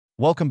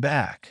Welcome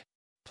back.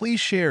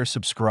 Please share,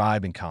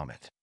 subscribe, and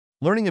comment.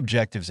 Learning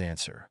objectives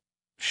answer.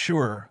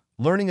 Sure,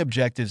 learning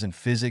objectives in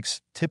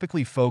physics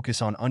typically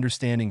focus on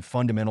understanding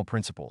fundamental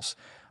principles,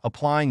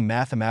 applying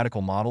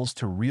mathematical models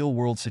to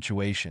real-world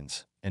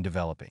situations, and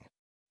developing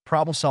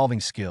problem-solving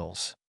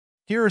skills.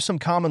 Here are some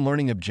common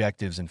learning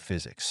objectives in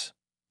physics.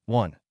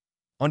 1.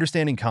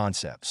 Understanding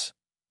concepts.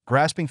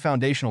 Grasping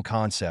foundational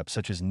concepts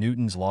such as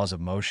Newton's laws of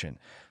motion,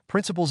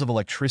 principles of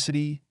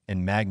electricity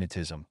and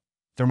magnetism,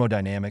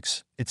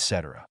 thermodynamics,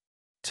 etc.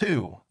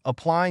 2.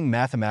 Applying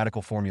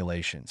mathematical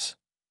formulations.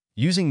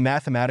 Using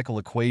mathematical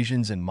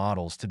equations and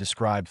models to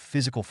describe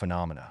physical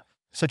phenomena,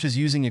 such as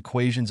using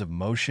equations of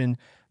motion,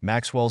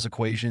 Maxwell's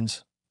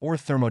equations, or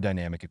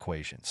thermodynamic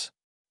equations.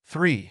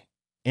 3.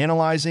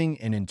 Analyzing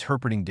and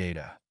interpreting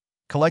data.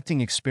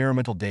 Collecting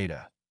experimental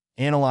data,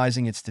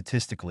 analyzing it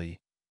statistically,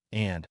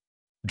 and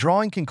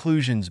drawing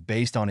conclusions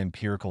based on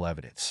empirical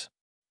evidence.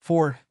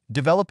 4.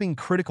 Developing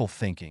critical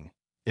thinking,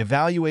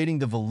 evaluating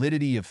the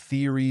validity of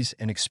theories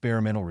and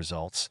experimental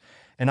results,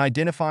 and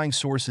identifying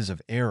sources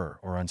of error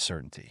or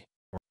uncertainty.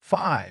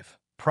 5.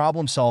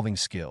 Problem-solving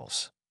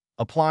skills.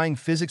 Applying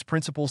physics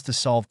principles to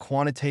solve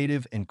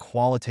quantitative and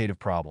qualitative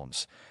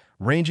problems,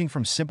 ranging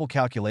from simple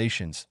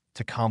calculations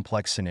to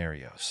complex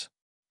scenarios.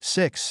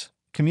 6.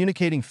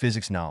 Communicating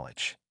physics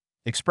knowledge.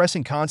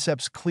 Expressing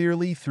concepts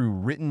clearly through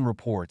written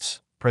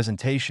reports,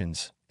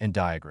 presentations, and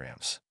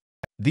diagrams.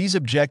 These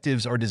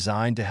objectives are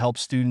designed to help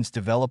students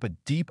develop a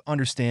deep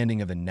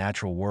understanding of the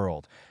natural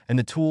world and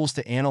the tools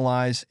to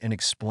analyze and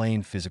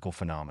explain physical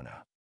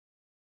phenomena.